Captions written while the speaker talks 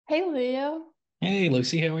Hey Leo, Hey,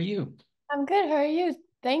 Lucy, how are you? I'm good. How are you?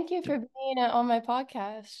 Thank you for being on my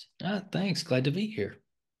podcast. Thanks. Glad to be here.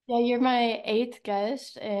 Yeah, you're my eighth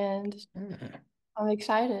guest, and Ah, I'm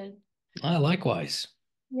excited. likewise.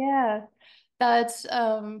 Yeah, that's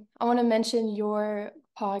I want to mention your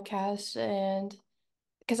podcast, and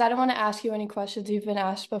because I don't want to ask you any questions you've been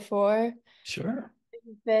asked before. Sure.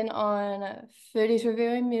 You've been on Foodies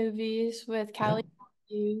Reviewing Movies with Callie Yep.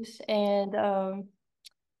 Matthews and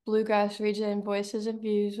Bluegrass Region Voices and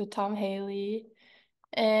Views with Tom Haley.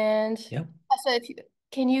 And Yep. so,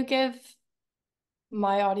 can you give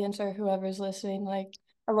my audience or whoever's listening, like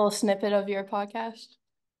a little snippet of your podcast?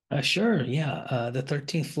 Sure. Yeah. The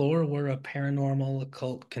 13th Floor, we're a paranormal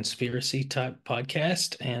occult conspiracy type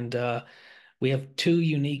podcast, and we have two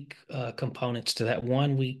unique components to that.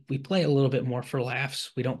 One, we play a little bit more for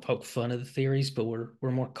laughs. We don't poke fun of the theories, but we're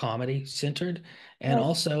more comedy centered, and Like,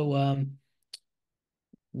 also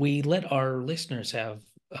we let our listeners have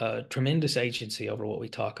tremendous agency over what we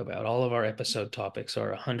talk about. All of our episode topics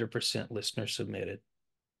are 100% listener submitted.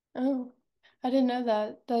 oh, I didn't know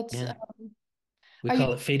that. Yeah. We Are you,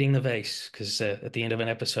 call it feeding the vase because at the end of an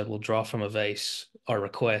episode, we'll draw from a vase our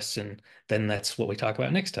requests, and then that's what we talk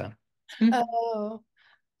about next time. Hmm. oh,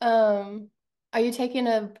 um, are you taking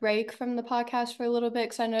a break from the podcast for a little bit?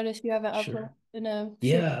 Because I noticed you haven't uploaded Sure. in a few.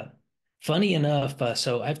 Yeah. Funny enough,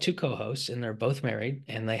 so I have two co-hosts, and they're both married,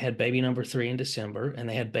 and they had baby number three in December, and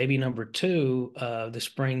they had baby number two the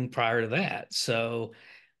spring prior to that. So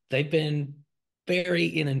they've been very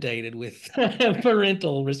inundated with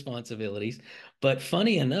parental responsibilities. But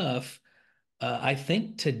funny enough, I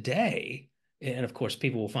think today, and of course,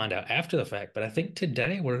 people will find out after the fact, but I think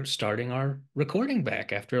today we're starting our recording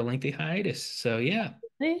back after a lengthy hiatus. So, yeah.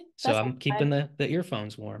 See? So That's I'm keeping exciting. the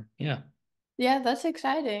earphones warm. Yeah. Yeah, that's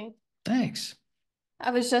exciting. Thanks. I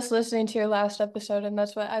was just listening to your last episode, and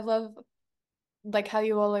that's what I love, like how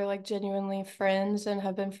you all are like genuinely friends and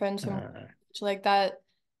have been friends from Uh, like that.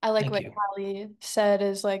 I like Thank what you. Callie said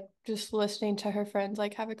is like just listening to her friends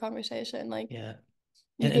like have a conversation. Like Yeah.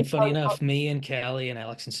 you can And funny enough, me and Callie and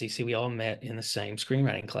Alex and Cece, we all met in the same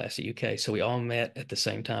screenwriting class at UK. So we all met at the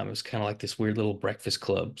same time. It was kind of like this weird little breakfast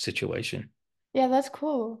club situation. yeah, that's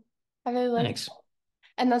cool. I really like Thanks. that.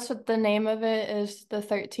 And that's what the name of it is, the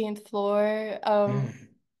 13th floor. Mm.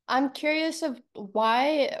 I'm curious of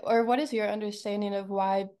why or what is your understanding of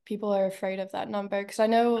why people are afraid of that number? Because I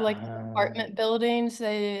know like Um, apartment buildings,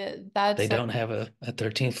 they They that's like don't have a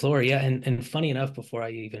 13th floor. Yeah, and funny enough, before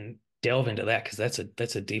I even delve into that, because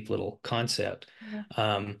that's a deep little concept. yeah.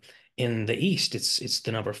 Um, in the East, it's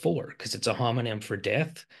the number four because it's a homonym for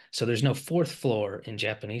death. So there's no fourth floor in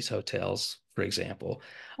Japanese hotels, for example.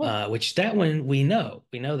 Oh, Which that one we know.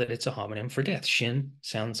 We know that it's a homonym for death. Shin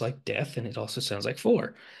sounds like death, and it also sounds like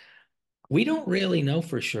four. We don't really know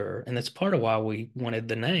for sure, and that's part of why we wanted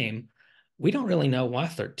the name. We don't really know why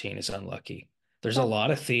 13 is unlucky. There's a that,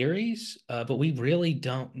 lot of theories, but we really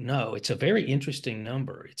don't know. It's a very interesting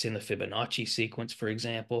number. It's in the Fibonacci sequence, for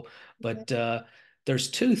example, but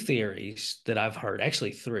there's two theories that I've heard,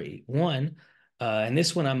 actually three. One, and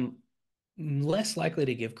this one I'm less likely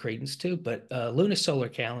to give credence to, but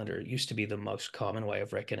lunisolar calendar used to be the most common way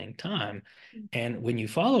of reckoning time. And when you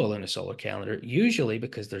follow a lunisolar calendar, usually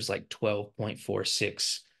because there's like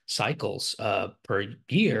 12.46 cycles per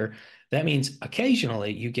year, that means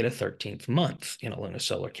occasionally you get a 13th month in a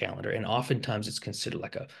lunisolar calendar. And oftentimes it's considered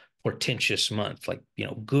like a portentous month, like,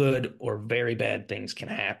 good or very bad things can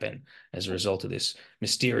happen as a result of this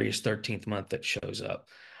mysterious 13th month that shows up.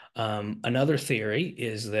 Another theory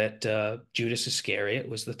is that Judas Iscariot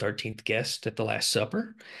was the 13th guest at the Last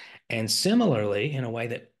Supper. And similarly, in a way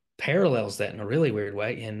that parallels that in a really weird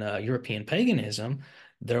way, in European paganism,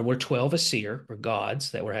 there were 12 Aesir, or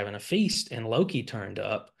gods, that were having a feast, and Loki turned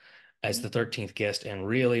up as the 13th guest and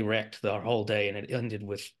really wrecked the whole day. And it ended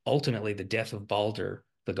with ultimately the death of Balder,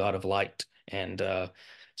 the god of light. And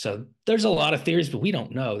so there's a lot of theories, but we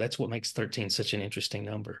don't know. That's what makes 13 such an interesting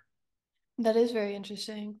number. that is very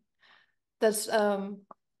interesting. That's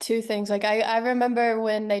two things. Like I remember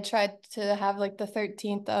when they tried to have like the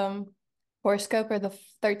 13th horoscope or the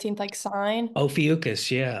 13th like sign. Ophiuchus,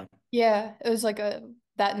 yeah. Yeah, it was like a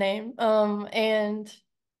that name. And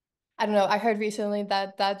I don't know, I heard recently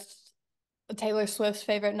that that's Taylor Swift's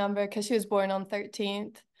favorite number because she was born on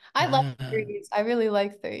 13th. I like Ah, threes. I really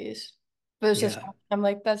like threes. But it's just yeah. I'm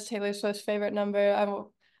like that's Taylor Swift's favorite number.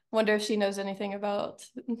 Wonder if she knows anything about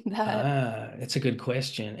that. It's a good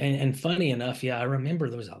question. And funny enough, yeah, I remember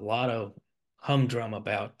there was a lot of humdrum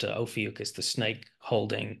about Ophiuchus, the snake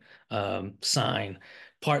holding sign,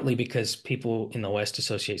 partly because people in the West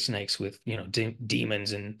associate snakes with,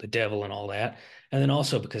 demons and the devil and all that. And then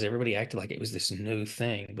also because everybody acted like it was this new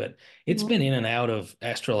thing, but it's Mhm. been in and out of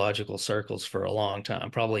astrological circles for a long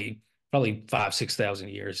time, probably 5, 6,000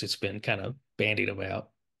 years. It's been kind of bandied about.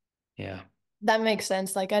 Yeah. That makes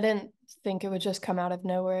sense. Like I didn't think it would just come out of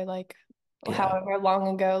nowhere, like Yeah. however long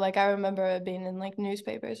ago. Like I remember it being in like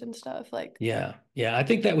newspapers and stuff. Like Yeah. Yeah. I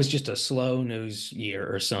think that was just a slow news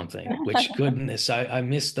year or something, which goodness, I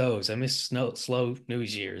miss those. I miss slow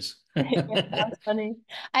news years. yeah, that's funny.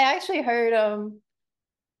 I actually heard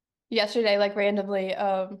yesterday, like randomly,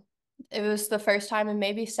 it was the first time in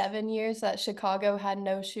maybe 7 years that Chicago had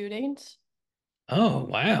no shootings. Oh,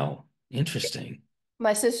 wow. Interesting.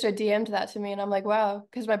 My sister DM'd that to me, and I'm like, wow,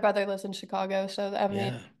 because my brother lives in Chicago, so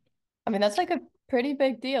Yeah. I mean that's like a pretty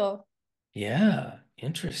big deal. Yeah.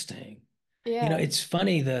 Interesting. Yeah. It's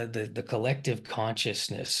funny the collective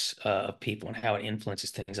consciousness of people and how it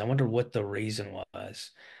influences things. I wonder what the reason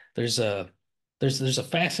was. There's a there's a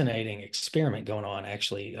fascinating experiment going on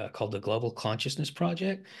actually called the Global Consciousness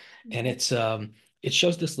Project, and it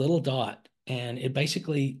shows this little dot, and it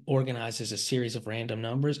basically organizes a series of random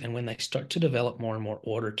numbers. And when they start to develop more and more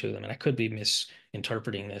order to them, and I could be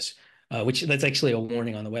misinterpreting this, which that's actually a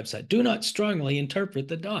warning on the website. Do not strongly interpret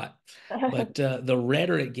the dot. But the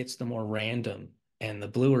redder it gets, the more random, and the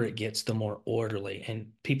bluer it gets, the more orderly. And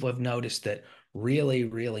people have noticed that really,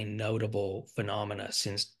 really notable phenomena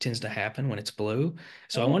tends to happen when it's blue.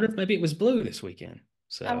 So I Oh, wonder if maybe it was blue this weekend. I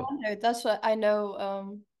So, wonder. That's what I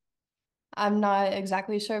know. I'm not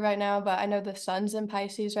exactly sure right now, but I know the sun's in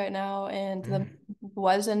Pisces right now, and the mm,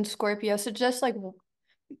 was in Scorpio. So just like,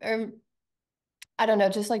 or I don't know,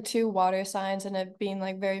 just like two water signs and it being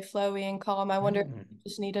like very flowy and calm. I wonder if mm, it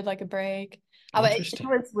just needed like a break. It interesting.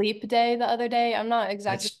 was leap day the other day. I'm not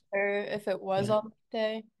exactly That's sure if it was yeah. on leap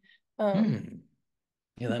day. Um, Hmm.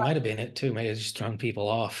 Yeah, that might but have been it too. Maybe it just thrown people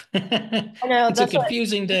off. I know It's a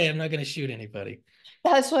confusing day. I'm not going to shoot anybody.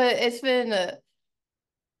 that's what it's been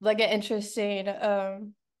like an interesting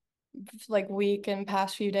like week and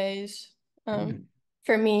past few days. Hmm.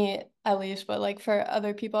 For me at least, but like for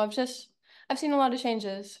other people, I've seen a lot of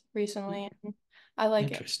changes recently and I like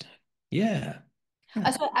it. Interesting. Yeah.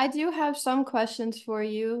 Huh. So I do have some questions for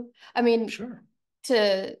you. I mean, Sure.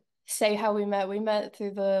 to say how we met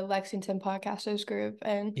through the Lexington Podcasters group,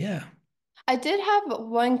 and Yeah. I did have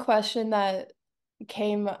one question that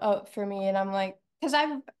came up for me, and I'm like, because I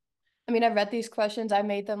mean, I read these questions, I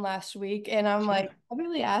made them last week, and I'm like, Sure. I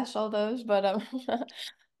really asked all those, but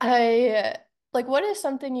I like, what is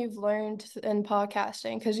something you've learned in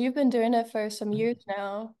podcasting? Because you've been doing it for some years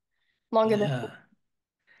now, longer than. Yeah.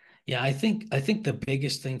 Yeah, I think the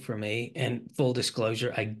biggest thing for me, and full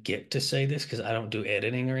disclosure, I get to say this because I don't do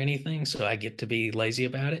editing or anything, so I get to be lazy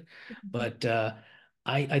about it. But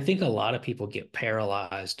I think a lot of people get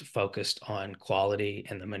paralyzed, focused on quality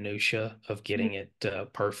and the minutia of getting it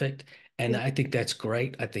perfect. And I think that's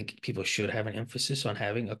great. I think people should have an emphasis on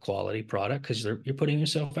having a quality product because you're putting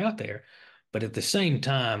yourself out there. But at the same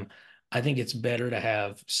time, I think it's better to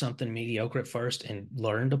have something mediocre at first and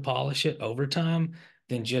learn to polish it over time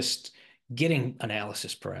than just getting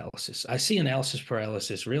analysis paralysis. I see analysis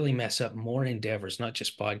paralysis really mess up more endeavors, not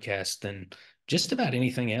just podcasts, than just about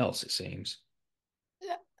anything else, it seems.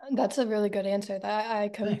 Yeah, that's a really good answer. That I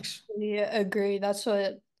Thanks. completely agree. That's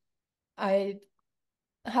what I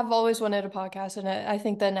have always wanted a podcast, and I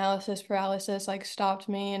think the analysis paralysis like stopped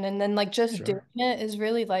me, and then like just doing Sure. it is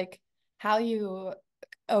really like how you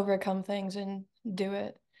overcome things and do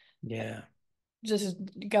it. Yeah. Just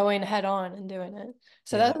going head on and doing it.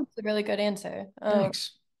 So Yeah. that's a really good answer.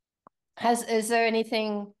 Thanks. Has is there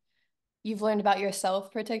anything you've learned about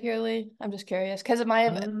yourself particularly? I'm just curious because my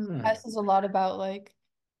Ah, podcast is a lot about like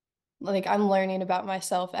I'm learning about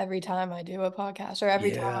myself every time I do a podcast or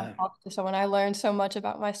every time I yeah. talk to someone. I learn so much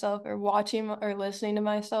about myself or watching or listening to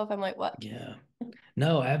myself. I'm like, what? Yeah.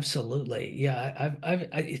 No, absolutely. Yeah,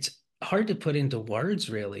 it's hard to put into words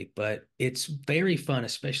really, but it's very fun,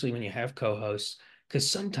 especially when you have co-hosts, because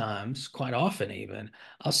sometimes, quite often even,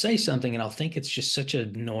 I'll say something and I'll think it's just such a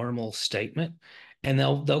normal statement, and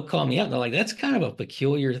they'll call me out. And they're like, "That's kind of a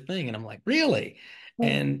peculiar thing," and I'm like, "Really?"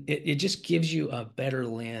 And it just gives you a better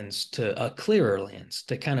lens a clearer lens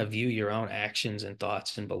to kind of view your own actions and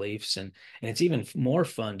thoughts and beliefs, and it's even more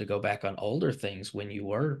fun to go back on older things when you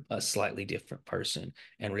were a slightly different person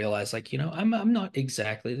and realize, like, I'm not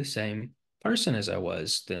exactly the same person as I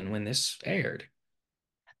was then when this aired.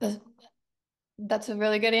 That's, that's a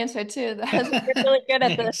really good answer too. You're really good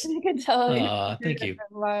at this. Thanks. You can tell you've been doing Thank it you.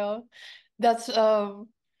 for a while. That's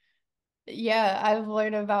yeah, I've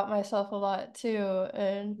learned about myself a lot too,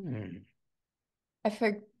 and Hmm. I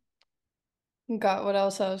forgot what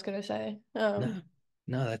else I was gonna say. No,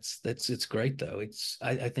 No, that's it's great though.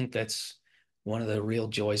 I think that's one of the real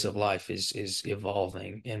joys of life is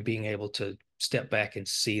evolving and being able to step back and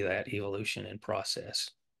see that evolution and process.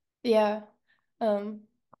 Yeah. Um,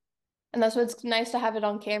 and that's what's nice to have it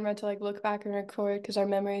on camera to like look back and record because our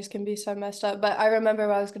memories can be so messed up. But I remember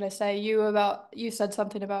what I was gonna say. You said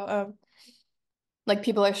something about like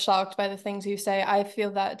people are shocked by the things you say. I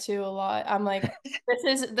feel that too a lot. I'm like,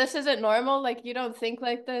 this isn't normal. Like you don't think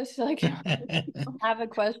like this. Like you don't have a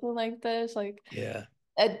question like this. Like Yeah.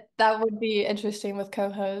 that would be interesting with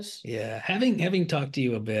co-hosts. Yeah. Having talked to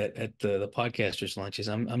you a bit at the podcasters lunches,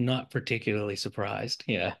 I'm not particularly surprised.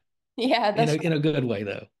 Yeah. Yeah, In a good way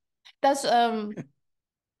though. that's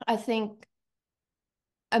I think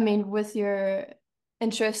I mean with your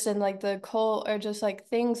interest in like the cult or just like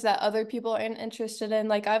things that other people aren't interested in,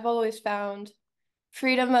 like I've always found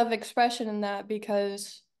freedom of expression in that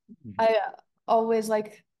because Mhm. I always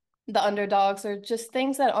like the underdogs or just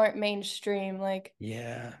things that aren't mainstream, like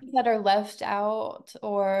Yeah. that are left out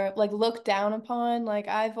or like looked down upon. Like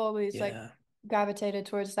I've always like Yeah. gravitated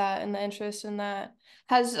towards that and the interest in that.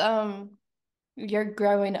 Has your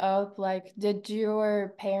growing up, like did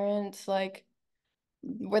your parents like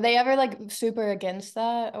were they ever like super against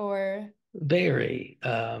that or Very.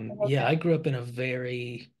 Yeah, okay. I grew up in a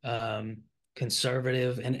very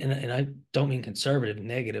conservative, and I don't mean conservative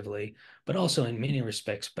negatively, but also in many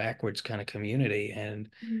respects backwards kind of community. And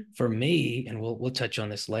for me, and we'll touch on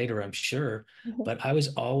this later, I'm sure, but I was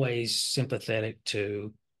always sympathetic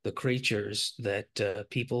to the creatures that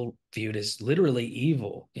people viewed as literally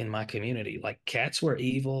evil in my community. Like cats were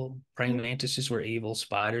evil, praying mantises were evil,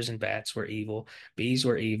 spiders and bats were evil, bees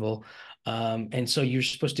were evil. And so you're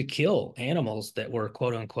supposed to kill animals that were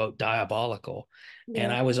quote unquote diabolical.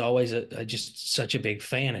 And Yeah. I was always just such a big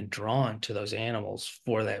fan and drawn to those animals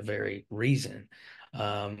for that very reason.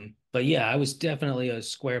 But yeah, I was definitely a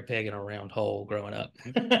square peg in a round hole growing up,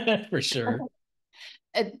 for sure.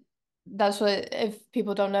 It, that's what if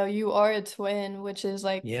people don't know, you are a twin, which is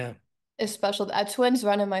like Yeah. is special. Twins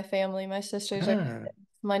run in my family. My sisters are Huh,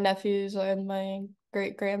 my nephews and my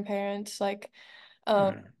great grandparents. Like,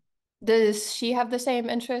 um, huh. does she have the same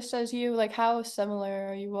interests as you? Like, how similar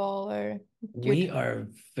are you all, or your? We are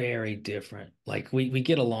very different. Like we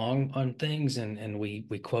get along on things and we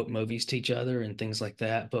quote movies to each other and things like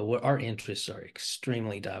that, but our interests are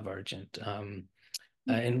extremely divergent.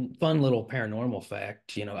 And fun little paranormal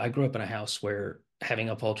fact, I grew up in a house where having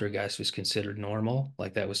a poltergeist was considered normal.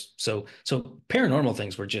 Like that was so paranormal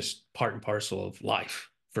things were just part and parcel of life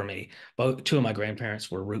for me. Both two of my grandparents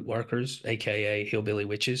were root workers, aka hillbilly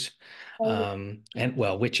witches. And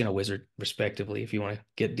well, witch and a wizard, respectively, if you want to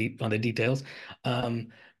get deep on the details. Um,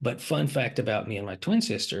 but fun fact about me and my twin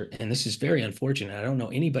sister, and this is very unfortunate. I don't know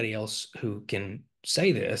anybody else who can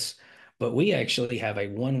say this, but we actually have a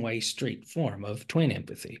one-way street form of twin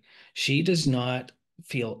empathy. She does not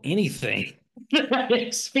feel anything that I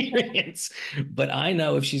experience, but I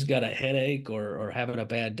know if she's got a headache or having a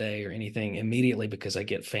bad day or anything immediately because I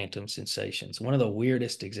get phantom sensations. One of the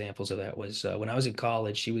weirdest examples of that was when I was in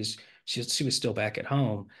college. She was still back at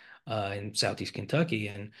home in Southeast Kentucky,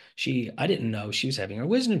 and I didn't know she was having her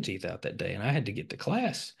wisdom teeth out that day, and I had to get to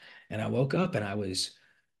class, and I woke up and I was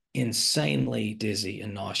insanely dizzy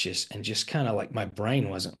and nauseous and just kind of like my brain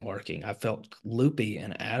wasn't working. I felt loopy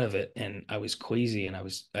and out of it and I was queasy and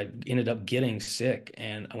I ended up getting sick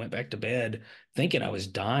and I went back to bed thinking I was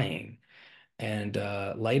dying. And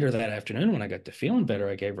later that afternoon, when I got to feeling better,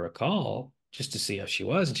 I gave her a call just to see how she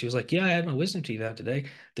was. And she was like, "Yeah, I had my wisdom teeth out today."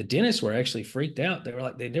 The dentists were actually freaked out. They were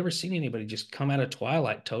like, they'd never seen anybody just come out of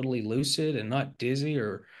twilight totally lucid and not dizzy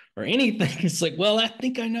or anything. It's like, well, I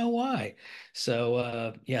think I know why.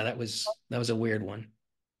 So yeah, that was a weird one.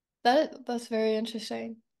 That's very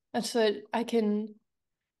interesting. That's what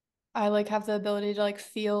I like have the ability to like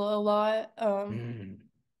feel a lot. Mm,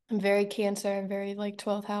 I'm very Cancer, I'm very like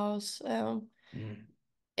 12th house. mm,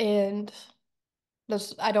 And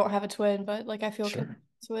that's I don't have a twin, but like I feel connected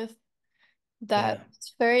sure. with that. Yeah.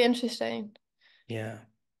 It's very interesting. Yeah.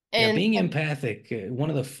 Yeah. And Being empathic, one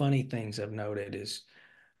of the funny things I've noted is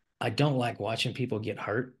I don't like watching people get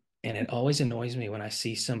hurt. And it always annoys me when I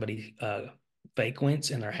see somebody fake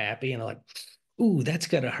wince and they're happy and they're like, "Ooh, that's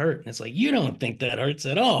gotta hurt." And it's like, you don't think that hurts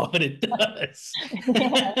at all, but it does.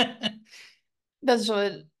 yeah, that's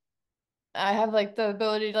what I have like the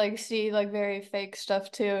ability to like see like very fake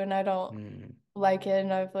stuff too, and I don't Mm, like it.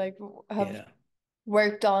 And I've like have yeah,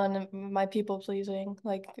 worked on my people pleasing,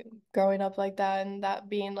 like growing up like that, and that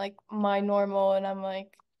being like my normal. And I'm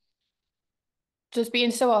like just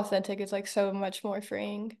being so authentic is like so much more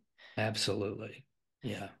freeing. absolutely.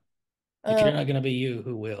 Yeah. If Um, you're not going to be you,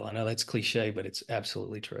 who will? I know that's cliche, but it's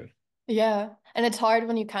absolutely true. yeah. And it's hard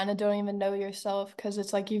when you kind of don't even know yourself because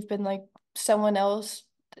it's like you've been like someone else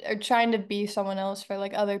or trying to be someone else for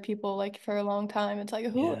like other people like for a long time. It's like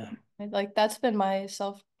who Yeah. like that's been my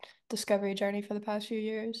self-discovery journey for the past few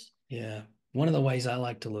years. Yeah. One of the ways I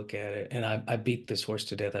like to look at it, and I beat this horse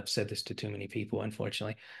to death. I've said this to too many people,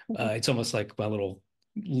 unfortunately. Mhm. It's almost like my little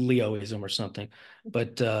Leoism or something.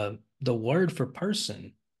 But the word for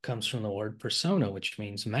person comes from the word persona, which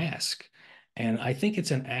means mask. And I think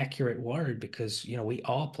it's an accurate word because, we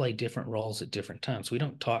all play different roles at different times. We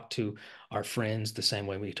don't talk to our friends the same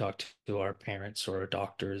way we talk to our parents or our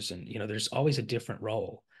doctors. And, there's always a different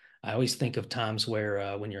role. I always think of times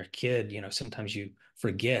where when you're a kid, sometimes you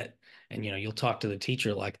forget and you'll talk to the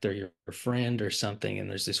teacher like they're your friend or something and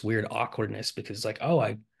there's this weird awkwardness because it's like, oh,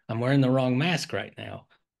 I'm wearing the wrong mask right now.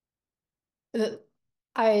 Uh,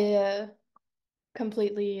 I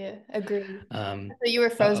completely agree. Um, So you were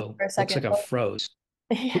frozen uh-oh, for a looks second. like I froze.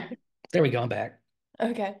 Yeah. There we go, I'm back.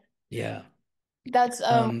 Okay. Yeah. That's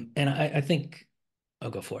And I think I'll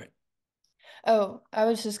go for it. oh, I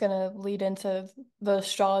was just gonna lead into the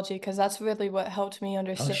astrology because that's really what helped me Oh,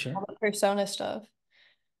 understand all sure. the persona stuff.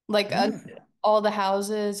 Like Ah, all the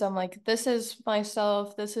houses, I'm like, this is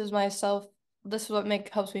myself, this is myself, this is what make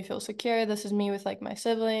helps me feel secure. This is me with like my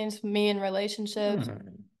siblings, me in relationships, hmm.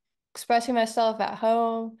 expressing myself at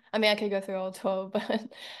home. I mean, I could go through all 12, but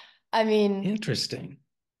I mean, Interesting.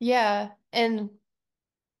 yeah. And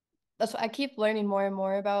that's what I keep learning more and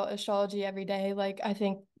more about astrology every day. Like I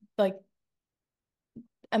think like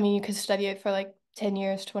I mean, you could study it for like 10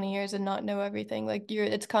 years, 20 years and not know everything. Like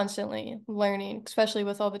it's constantly learning, especially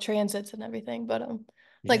with all the transits and everything. But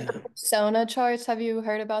like the Yeah. persona charts, have you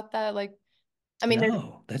heard about that? Like I mean, there's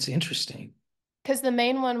No, that's interesting. because the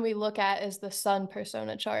main one we look at is the sun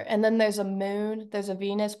persona chart. And then there's a moon, there's a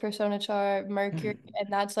Venus persona chart, Mercury, Hmm.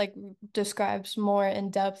 and that's like describes more in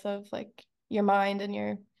depth of like your mind and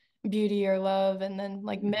your beauty or love. And then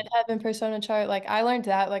like Hmm. midheaven persona chart, like I learned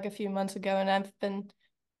that like a few months ago, and I've been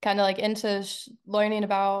kind of like into learning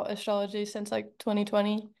about astrology since like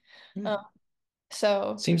 2020. Um, Hmm.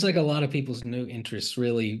 so Seems like a lot of people's new interests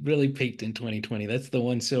really, really peaked in 2020. That's the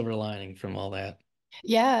one silver lining from all that.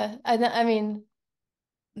 yeah, I mean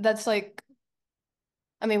that's like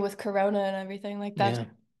I mean with Corona and everything, like that's Yeah.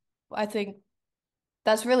 I think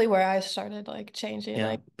that's really where I started like changing. Yeah.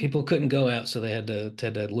 Like, People couldn't go out, so they had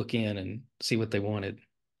to look in and see what they wanted.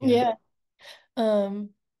 Yeah. yeah. Um,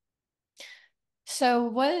 so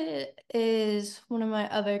what is one of my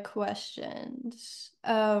other questions?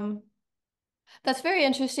 That's very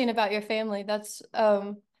interesting about your family. That's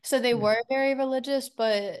so they Hmm. were very religious,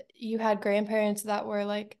 but you had grandparents that were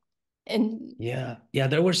like in Yeah. Yeah.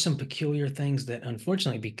 There were some peculiar things that,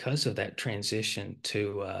 unfortunately, because of that transition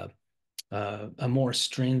to a more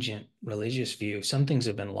stringent religious view. Some things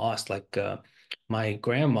have been lost, like my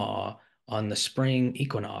grandma on the spring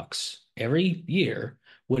equinox every year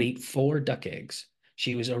would eat 4 duck eggs.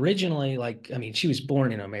 She was originally like, I mean, she was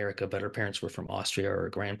born in America, but her parents were from Austria or her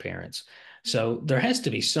grandparents. So there has to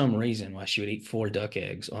be some reason why she would eat 4 duck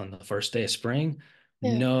eggs on the first day of spring.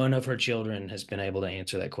 yeah. None of her children has been able to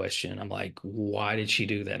answer that question. I'm like, why did she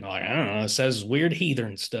do that? And I'm like, I don't know. It says weird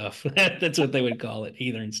heathen stuff. That's what they would call it,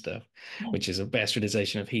 heathen stuff, which is a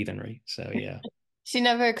bastardization of heathenry. So yeah. She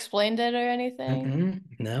never explained it or anything.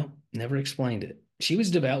 No, never explained it. She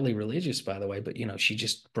was devoutly religious, by the way, but she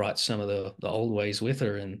just brought some of the old ways with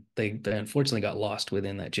her, and they unfortunately got lost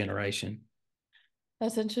within that generation.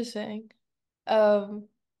 That's interesting. Um,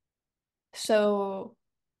 so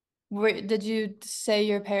did you say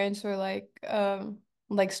your parents were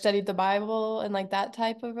like studied the Bible and like that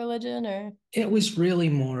type of religion or It was really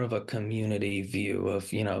more of a community view of,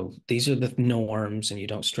 these are the norms and you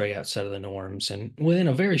don't stray outside of the norms. And within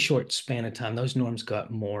a very short span of time, those norms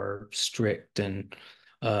got more strict and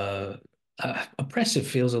uh, oppressive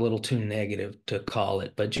feels a little too negative to call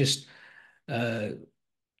it, but just uh,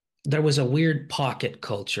 there was a weird pocket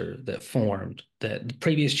culture that formed that the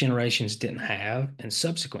previous generations didn't have and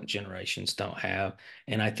subsequent generations don't have.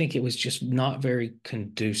 And I think it was just not very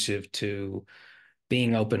conducive to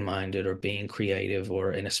being open-minded or being creative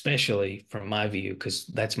or and especially from my view because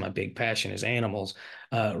that's my big passion is animals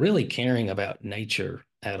really caring about nature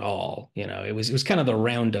at all. It was kind of the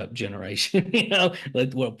roundup generation.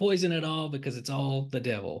 Like we'll poison it all because it's all the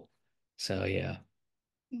devil. So yeah.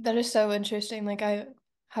 that is so interesting. Like I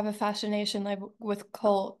have a fascination like with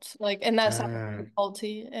cults, like and that sounds uh,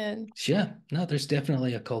 culty and yeah, no, there's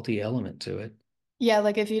definitely a culty element to it. yeah,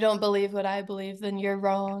 like if you don't believe what I believe, then you're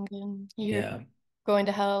wrong and you're Yeah. going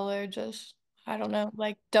to hell or just I don't know,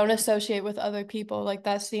 like don't associate with other people. Like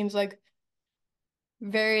that seems like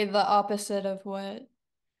very the opposite of what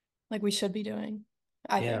like we should be doing,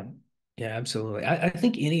 I think. Yeah, yeah, absolutely. I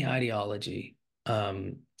think any ideology,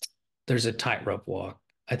 there's a tightrope walk.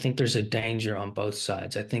 I think there's a danger on both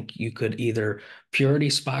sides. I think you could either purity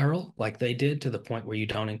spiral like they did to the point where you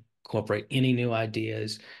don't incorporate any new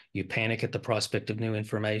ideas, you panic at the prospect of new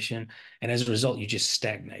information, and as a result, you just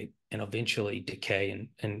stagnate and eventually decay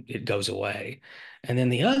and it goes away. And then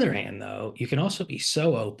the other hand, though, you can also be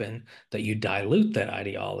so open that you dilute that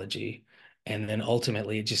ideology. And then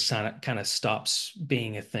ultimately, it just kind of stops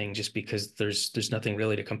being a thing just because there's nothing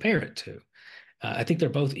really to compare it to. I think they're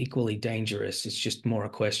both equally dangerous. It's just more a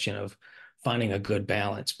question of finding a good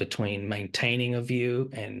balance between maintaining a view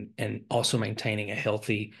and also maintaining a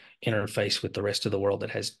healthy interface with the rest of the world that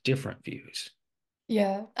has different views.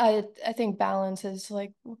 Yeah, I think balance is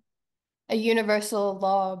like a universal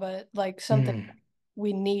law, but like something Mm,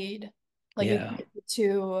 we need. Like you yeah, can't put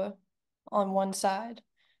two on one side.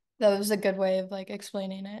 That was a good way of like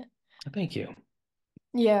explaining it. thank you.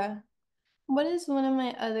 Yeah. What is one of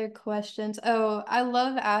my other questions? Oh, I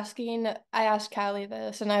love asking, I asked Callie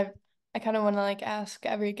this and I kind of want to like ask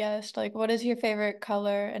every guest, like, what is your favorite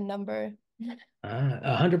color and number?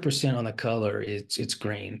 100% on the color. It's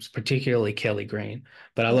green, particularly Kelly green.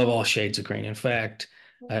 But I love all shades of green. In fact,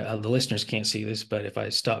 the listeners can't see this, but if I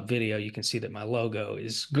stop video, you can see that my logo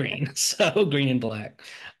is green. So green and black,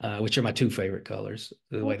 which are my two favorite colors.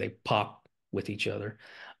 The way they pop with each other.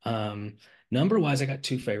 Um, Number wise, I got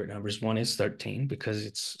two favorite numbers. One is 13 because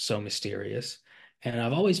it's so mysterious, and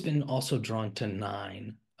I've always been also drawn to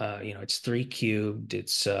nine. It's three cubed.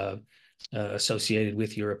 It's associated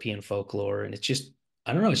with European folklore. And it's just,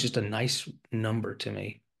 I don't know, it's just a nice number to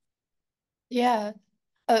me. Yeah.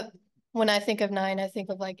 Uh, when I think of nine, I think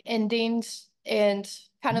of like endings and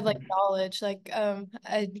kind of like Mm, knowledge. Like,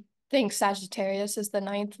 I think Sagittarius is the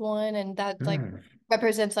ninth one, and that like mm,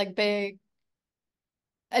 represents like big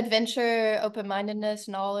adventure, open-mindedness,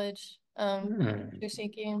 knowledge, mm. truth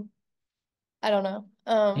seeking. I don't know.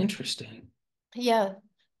 Interesting. Yeah,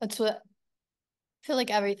 that's what I feel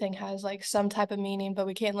like everything has like some type of meaning, but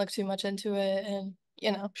we can't look too much into it. And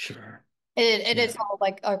Sure. it is Yeah. all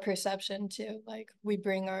like our perception too. Like we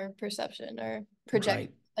bring our perception or project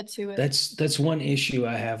Right. it to it. That's one issue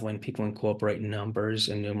I have when people incorporate numbers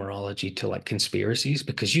and numerology to like conspiracies,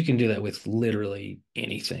 because you can do that with literally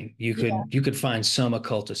anything. You Yeah. could you could find some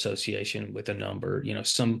occult association with a number.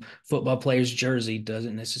 Some football player's jersey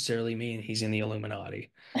doesn't necessarily mean he's in the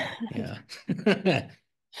Illuminati. Yeah.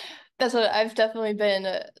 That's what I've definitely been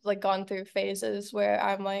like gone through phases where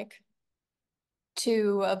I'm like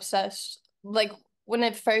too obsessed. Like when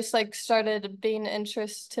it first like started being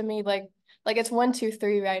interest to me, like it's one, two,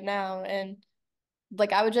 three right now, and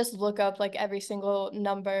like I would just look up like every single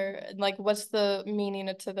number and like what's the meaning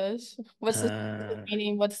to this? What's the Uh,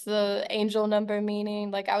 meaning? What's the angel number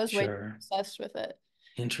meaning? Like I was way too sure. obsessed with it.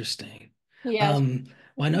 Interesting. Yeah.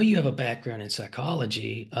 Well, I know you have a background in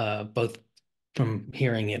psychology, both from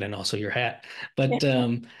hearing it and also your hat. But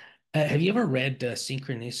have you ever read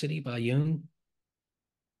Synchronicity by Jung?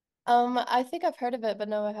 I think I've heard of it, but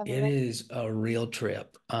no, I haven't It read. is a real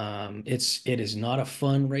trip. It is not a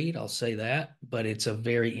fun read, I'll say that, but it's a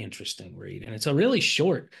very interesting read, and it's a really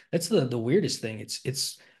short. That's the weirdest thing.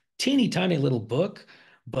 It's teeny tiny little book,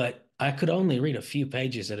 but I could only read a few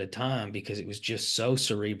pages at a time because it was just so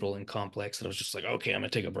cerebral and complex that I was just like, okay, I'm gonna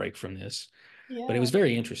take a break from this. But it Yeah. was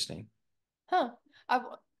very interesting. Huh. I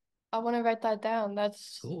I want to write that down.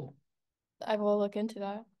 Cool. I will look into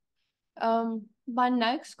that. My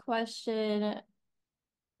next question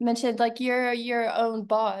mentioned like you're your own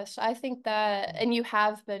boss. I think that, and you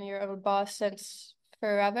have been your own boss since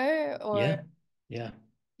forever, or Yeah, yeah.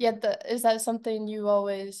 yeah, is that something you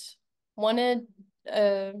always wanted?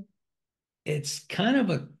 Uh, It's kind of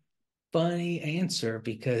a funny answer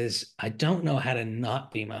because I don't know how to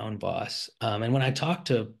not be my own boss. And when I talk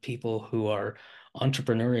to people who are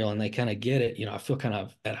entrepreneurial and they kind of get it, I feel kind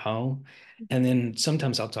of at home. And then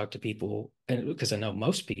sometimes I'll talk to people, and because I know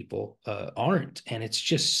most people aren't, and it's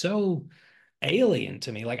just so alien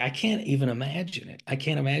to me. Like I can't even imagine it. I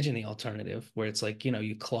can't imagine the alternative where it's like,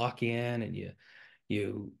 you clock in and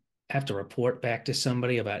you have to report back to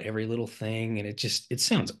somebody about every little thing, and it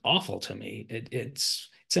sounds awful to me. It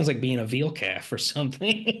sounds like being a veal calf or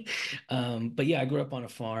something. But yeah, I grew up on a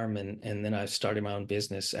farm, and then I started my own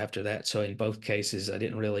business after that. So in both cases, I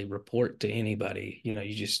didn't really report to anybody.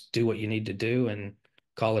 You just do what you need to do and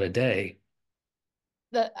call it a day.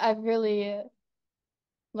 that I really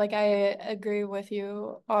like I agree with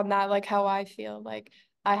you on that, like how I feel. Like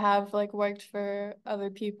I have like worked for other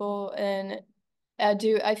people and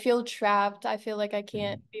I feel trapped. I feel like I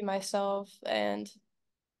can't Mhm. be myself and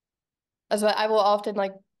That's why I will often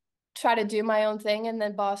like try to do my own thing, and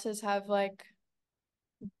then bosses have like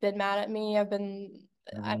been mad at me. I've been,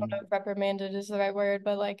 I don't know Um, if reprimanded is the right word,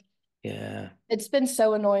 but like yeah, it's been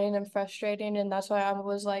so annoying and frustrating, and that's why I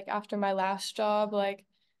was like after my last job, like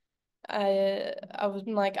I was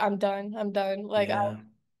like I'm done. Like I yeah.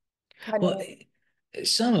 kind Well, of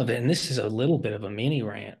some of it, and this is a little bit of a mini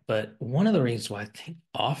rant, but one of the reasons why I think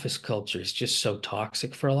office culture is just so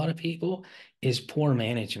toxic for a lot of people is poor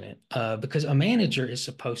management. Because a manager is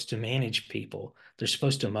supposed to manage people. They're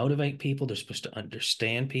supposed to motivate people. They're supposed to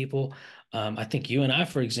understand people. I think you and I,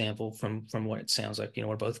 for example, from what it sounds like,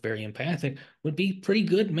 we're both very empathic, would be pretty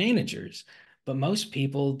good managers. But most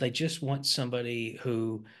people, they just want somebody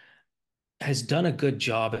who has done a good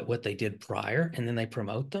job at what they did prior and then they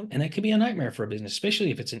promote them. And that could be a nightmare for a business, especially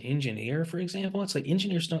if it's an engineer, for example. It's like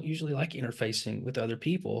engineers don't usually like interfacing with other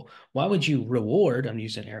people. Why would you reward, I'm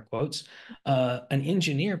using air quotes, an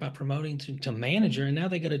engineer by promoting to manager? And now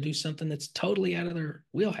they got to do something that's totally out of their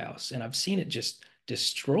wheelhouse. And I've seen it just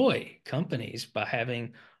destroy companies by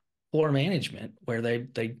having poor management where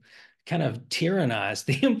they kind of tyrannize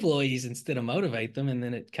the employees instead of motivate them, and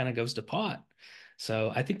then it kind of goes to pot.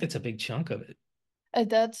 So I think that's a big chunk of it.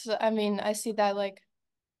 that's I mean I see that like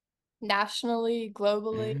nationally,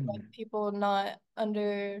 globally, like Mm, people not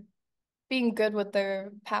under being good with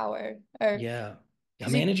their power or yeah. A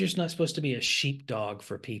because even manager's not supposed to be a sheepdog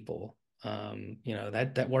for people.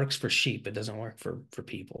 That works for sheep. It doesn't work for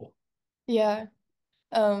people. yeah,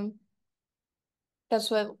 um that's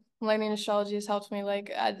what learning astrology has helped me.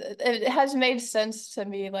 Like it has made sense to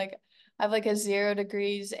me. Like I have like a 0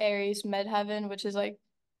 degrees Aries midheaven, which is like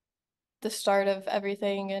the start of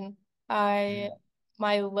everything, and I Mm,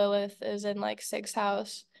 my Lilith is in like sixth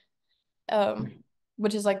house, um, mm,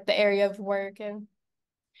 which is like the area of work, and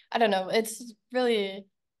I don't know. It's really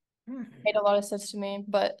made a mm. lot of sense to me,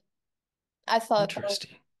 but I thought that was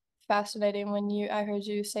Interesting. fascinating when I heard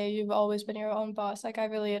you say you've always been your own boss. Like I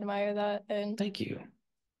really admire that, and Thank you.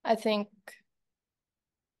 I think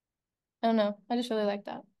I don't know. I just really like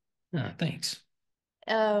that. Thanks.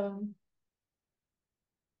 Um,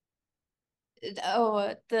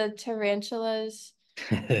 the tarantulas.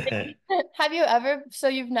 Have you ever, so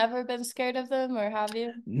you've never been scared of them, or have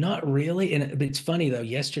you? Not really. And it's funny though,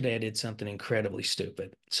 yesterday I did something incredibly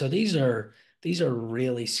stupid. So these are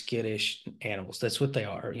really skittish animals. That's what they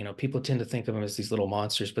are. People tend to think of them as these little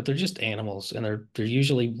monsters, but they're just animals and they're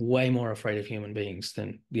usually way more afraid of human beings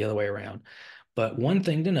than the other way around. But one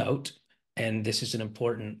thing to note, and this is an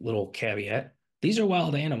important little caveat, these are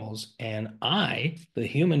wild animals, and I, the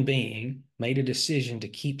human being, made a decision to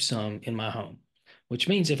keep some in my home, which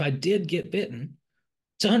means if I did get bitten,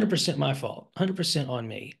 it's 100% my fault, 100% on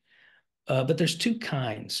me. But there's two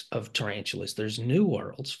kinds of tarantulas. There's new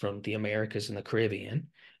worlds from the Americas and the Caribbean,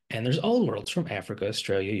 and there's old worlds from Africa,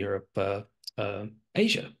 Australia, Europe,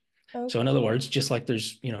 Asia. So in Okay. other words, just like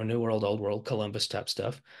there's new world, old world, Columbus type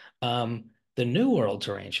stuff, the new world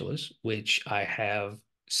tarantulas, which I have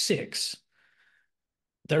six,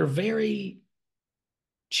 they're very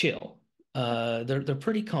chill. They're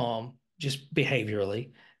pretty calm, just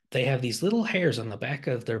behaviorally. They have these little hairs on the back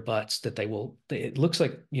of their butts that it looks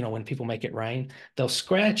like, when people make it rain, they'll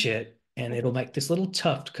scratch it and it'll make this little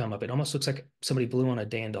tuft come up. It almost looks like somebody blew on a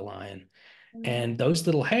dandelion. And those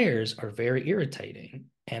little hairs are very irritating.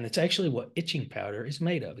 And it's actually what itching powder is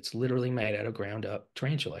made of. It's literally made out of ground up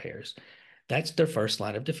tarantula hairs. That's their first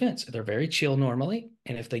line of defense. They're very chill normally.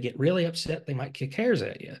 And if they get really upset, they might kick hairs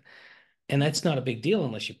at you. And that's not a big deal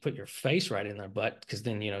unless you put your face right in their butt, because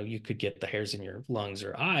then, you could get the hairs in your lungs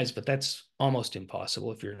or eyes, but that's almost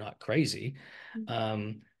impossible if you're not crazy.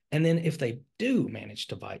 Um, and then if they do manage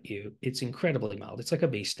to bite you, it's incredibly mild. It's like a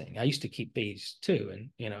bee sting. I used to keep bees too.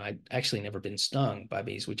 And, I'd actually never been stung by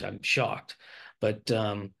bees, which I'm shocked. But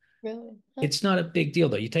Really? Huh. it's not a big deal,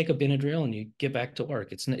 though. You take a Benadryl and you get back to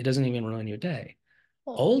work. It doesn't even ruin your day.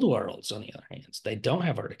 Huh. Old worlds, on the other hand, they don't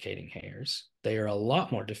have urticating hairs. They are a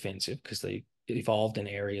lot more defensive because they evolved in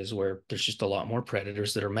areas where there's just a lot more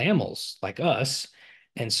predators that are mammals like us.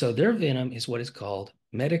 And so their venom is what is called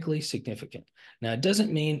medically significant. Now, it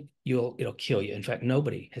doesn't mean it'll kill you. In fact,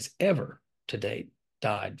 nobody has ever to date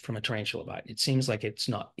died from a tarantula bite. It seems like it's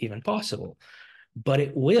not even possible, but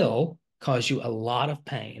it will cause you a lot of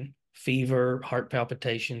pain, fever, heart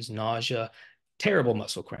palpitations, nausea, terrible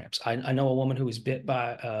muscle cramps. I know a woman who was bit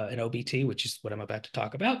by an OBT, which is what I'm about to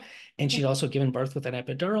talk about, and she'd also given birth with an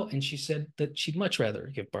epidural, and she said that she'd much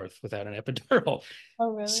rather give birth without an epidural.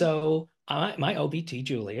 Oh, really? So my OBT,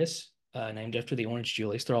 Julius, named after the orange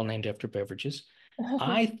Julius, they're all named after beverages.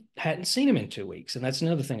 I hadn't seen them in 2 weeks. And that's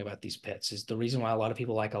another thing about these pets is the reason why a lot of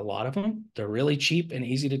people like a lot of them. They're really cheap and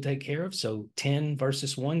easy to take care of. So 10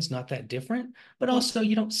 versus one's not that different, but also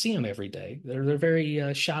you don't see them every day. They're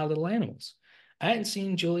very shy little animals. I hadn't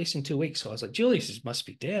seen Julius in 2 weeks. So I was like, Julius must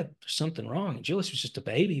be dead. There's something wrong. And Julius was just a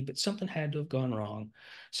baby, but something had to have gone wrong.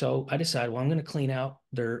 So I decided, well, I'm going to clean out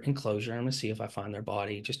their enclosure. I'm going to see if I find their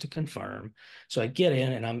body just to confirm. So I get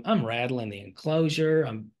in and I'm rattling the enclosure.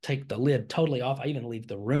 I'm take the lid totally off. I even leave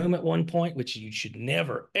the room at one point, which you should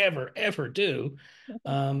never, ever, ever do.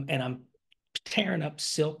 And I'm tearing up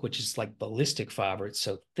silk, which is like ballistic fiber. It's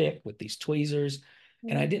so thick with these tweezers.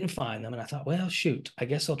 And I didn't find them. And I thought, well, shoot, I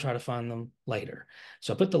guess I'll try to find them later.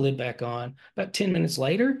 So I put the lid back on. About 10 minutes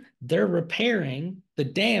later, they're repairing the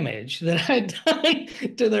damage that I'd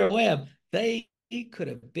done to their web. They could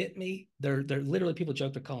have bit me. They're literally people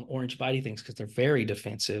joke they're calling orange bitey things because they're very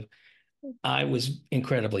defensive. I was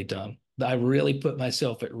incredibly dumb. I really put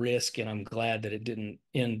myself at risk, and I'm glad that it didn't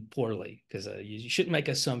end poorly because you shouldn't make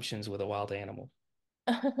assumptions with a wild animal.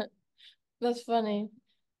 That's funny.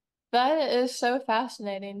 That is so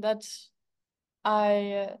fascinating.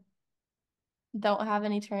 I don't have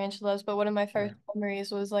any tarantulas, but one of my first Sure.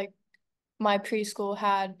 memories was like my preschool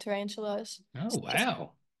had tarantulas. Oh, So that's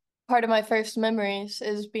wow. part of my first memories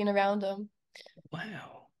is being around them.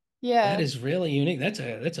 Wow. That Yeah. is really unique. That's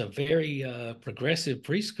a very progressive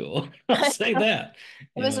preschool. I'll say that.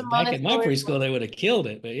 It was a Back at my Montessori preschool, they would have killed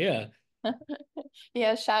it, but yeah. one.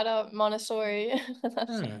 Yeah, shout out Montessori.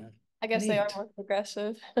 That's, Huh, I guess they are neat. more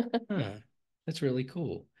progressive. Huh. That's really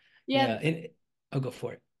cool. Yeah, Yeah. and I'll go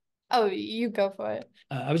for it. Oh, you go for it.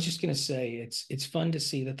 I was just going to say it's fun to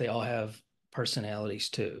see that they all have personalities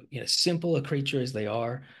too. Simple a creature as they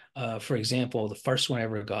are. For example, the first one I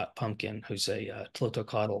ever got, Pumpkin, who's a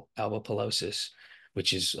Tlotocotl albipilosis,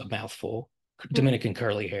 which is a mouthful, Dominican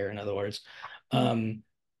curly hair, in other words. Mhm. Um,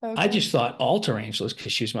 I Okay. just thought all tarantulas,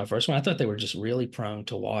 because she was my first one, I thought they were just really prone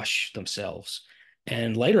to wash themselves.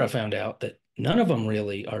 And later I found out that none of them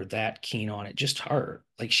really are that keen on it, just her.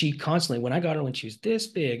 Like she constantly, when I got her when she was this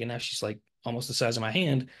big, and now she's like almost the size of my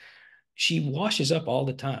hand, she washes up all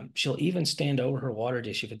the time. She'll even stand over her water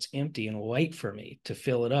dish if it's empty and wait for me to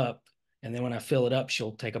fill it up. And then when I fill it up,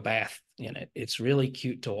 she'll take a bath in it. It's really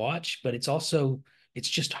cute to watch, but it's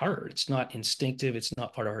just her. It's not instinctive. It's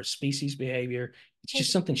not part of her species behavior. It's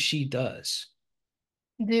just something she does.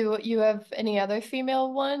 Do you have any other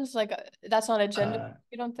female ones? Like that's not a gender, Uh,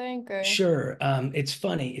 you don't think, or Sure. It's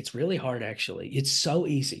funny. It's really hard, actually. It's so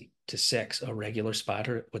easy to sex a regular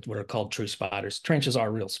spider, what are called true spiders. Tarantulas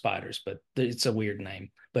are real spiders, but it's a weird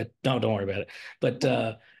name. But don't worry about it.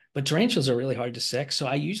 But tarantulas are really hard to sex. So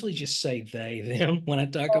I usually just say they, them when I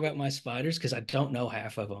talk about my spiders because I don't know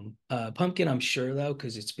half of them. Pumpkin, I'm sure though,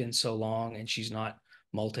 because it's been so long and she's not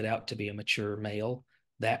molted out to be a mature male.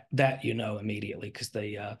 That immediately because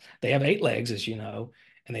they have 8 legs, as you know,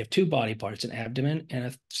 and they have two body parts, an abdomen and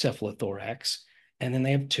a cephalothorax. And then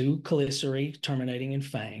they have two chelicerae terminating in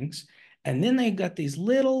fangs. And then they've got these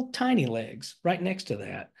little tiny legs right next to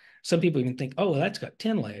that. Some people even think, oh, well, that's got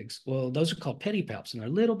 10 legs. Well, those are called pedipalps, and they're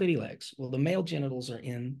little bitty legs. Well, the male genitals are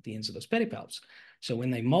in the ends of those pedipalps. So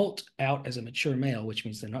when they molt out as a mature male, which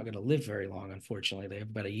means they're not going to live very long, unfortunately, they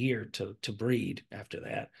have about a year to breed after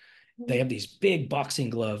that. They have these big boxing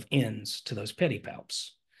glove ends to those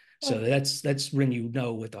pedipalps. So that's when you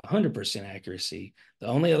know with 100% accuracy. The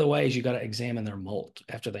only other way is you got to examine their molt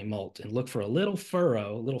after they molt and look for a little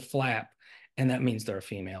furrow, a little flap, and that means they're a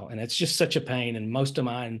female. And it's just such a pain. And most of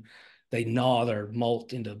mine, they gnaw their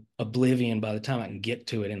molt into oblivion by the time I can get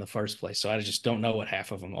to it in the first place. So I just don't know what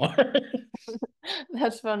half of them are.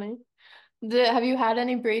 that's funny. Have you had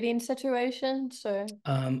any breeding situations or?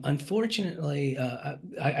 Unfortunately, I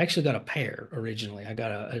actually got a pair originally. I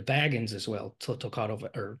got a Vagans as well,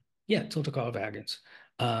 Tiltocata, or yeah, Tiltocata Vagans.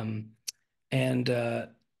 Um, and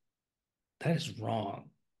that is wrong.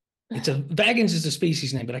 It's a Vagans is the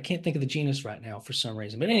species name, but I can't think of the genus right now for some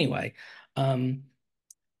reason. But anyway, um,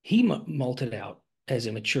 he malted out as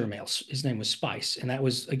a mature male. His name was Spice, and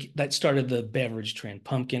that started the beverage trend: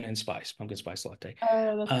 pumpkin spice latte.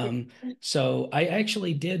 Oh, that's cute. Um, so I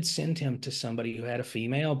actually did send him to somebody who had a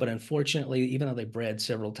female, but unfortunately, even though they bred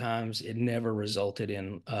several times, it never resulted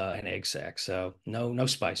in an egg sac. So no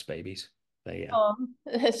Spice babies. But yeah.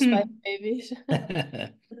 Spice babies. Hmm.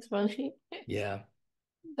 That's funny. Yeah.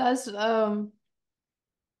 That's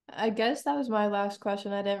I guess that was my last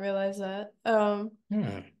question. I didn't realize that.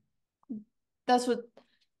 Hmm. That's what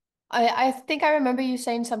I think I remember you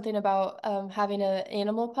saying something about having an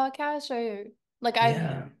animal podcast or like I've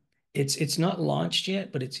Yeah. It's not launched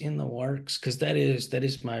yet, but it's in the works because that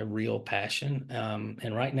is my real passion.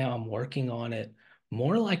 And right now I'm working on it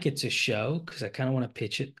more like it's a show because I kind of want to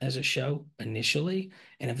pitch it as a show initially.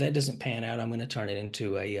 And if that doesn't pan out, I'm going to turn it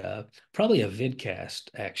into a probably a vidcast.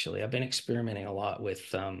 Actually, I've been experimenting a lot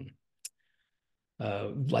with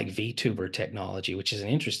like VTuber technology, which is an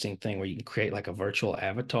interesting thing where you can create like a virtual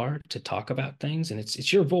avatar to talk about things, and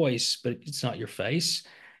it's your voice, but it's not your face.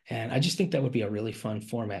 And I just think that would be a really fun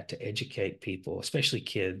format to educate people, especially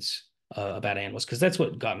kids, about animals, because that's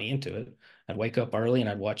what got me into it. I'd wake up early and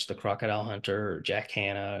I'd watch The Crocodile Hunter or Jack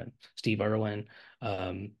Hanna, Steve Irwin,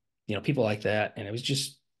 um, people like that, and it was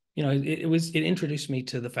just, it introduced me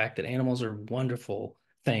to the fact that animals are wonderful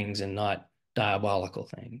things and not diabolical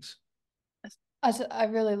things. I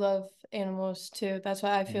really love animals too. That's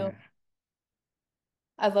why I feel Yeah.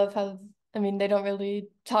 I love how, I mean, they don't really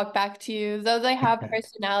talk back to you, though they have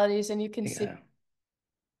personalities and you can see Yeah.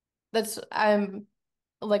 I'm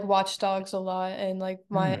like watch dogs a lot and like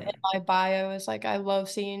in Hmm. my bio is like I love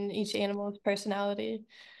seeing each animal's personality.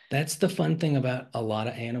 That's the fun thing about a lot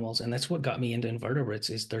of animals, and that's what got me into invertebrates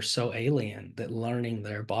is they're so alien that learning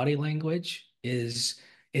their body language is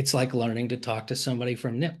it's like learning to talk to somebody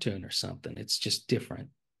from Neptune or something. It's just different.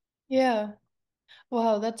 Yeah.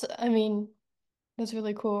 Wow, I mean, that's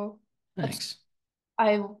really cool. That's Thanks.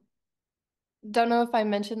 I don't know if I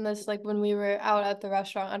mentioned this like when we were out at the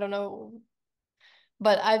restaurant. I don't know,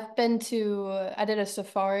 but I did a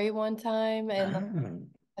safari one time and Oh,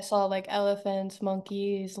 I saw like elephants,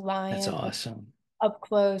 monkeys, that's lions, awesome. up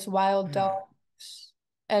close, wild Yeah. dogs.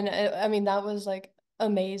 And I mean, that was like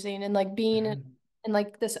amazing. And like being Mhm. in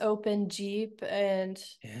like this open Jeep and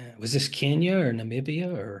Yeah. Was this Kenya or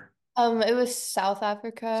Namibia or it was South South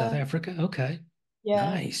Africa. Africa? Okay. Yeah.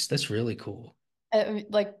 Nice. That's really cool.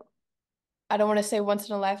 Like I don't want to say once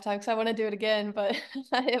in a lifetime because I want to do it again, but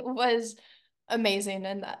it was amazing.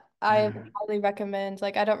 And I Yeah. highly recommend,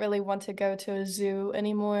 like, I don't really want to go to a zoo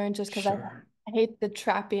anymore just because Sure. I hate the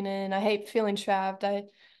trapping in. I hate feeling trapped. I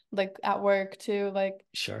like at work too, like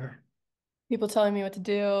Sure. people telling me what to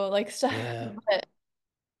do, like stuff. Yeah.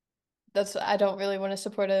 But I don't really want to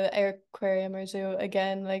support a aquarium or zoo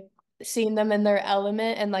again. Like seeing them in their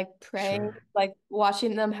element and like praying, Sure. like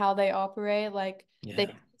watching them how they operate, like they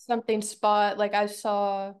Yeah. something spot. Like I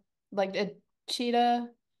saw like a cheetah,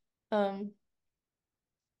 um,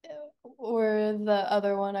 or the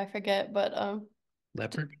other one I forget, but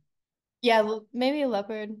Leopard? yeah, maybe a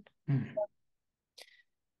leopard. Hmm.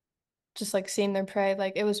 Just like seeing their prey,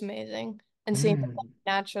 like it was amazing, and seeing them like, Hmm.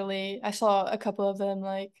 naturally. I saw a couple of them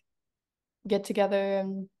like get together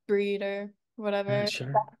and breed or whatever.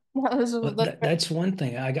 Sure. Well, That's that's one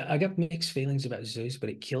thing. I got mixed feelings about zoos, but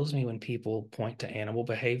it kills me when people point to animal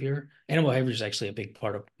behavior. Animal behavior is actually a big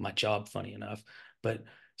part of my job, funny enough. But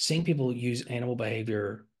seeing people use animal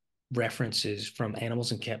behavior references from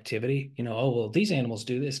animals in captivity, oh, well, these animals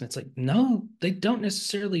do this. And it's like, no, they don't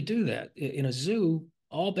necessarily do that. In a zoo,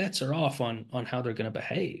 all bets are off on how they're going to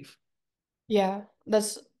behave. yeah,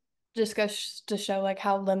 that's just goes to show like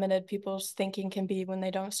how limited people's thinking can be when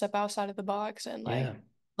they don't step outside of the box and Yeah.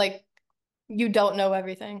 like you don't know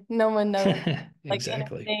everything. No one knows like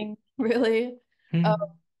Exactly. anything really. Uh, Hmm.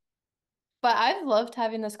 but I've loved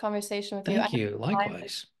having this conversation with you. I Thank know you. time is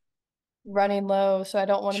Likewise. running low, so I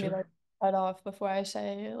don't want to be like Sure. cut off before I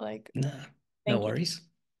say like No, no thank you. worries.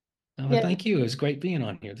 Oh, Yeah. thank you. It was great being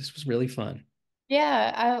on here. This was really fun.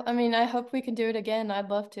 Yeah, I mean I hope we can do it again. I'd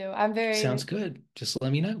love to. I'm very Sounds good. Just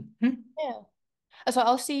let me know. Hmm. yeah. So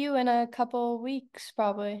I'll see you in a couple weeks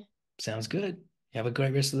probably. Sounds good. Have a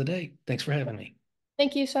great rest of the day. Thanks for having me.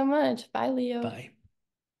 Thank you so much. Bye, Leo. Bye.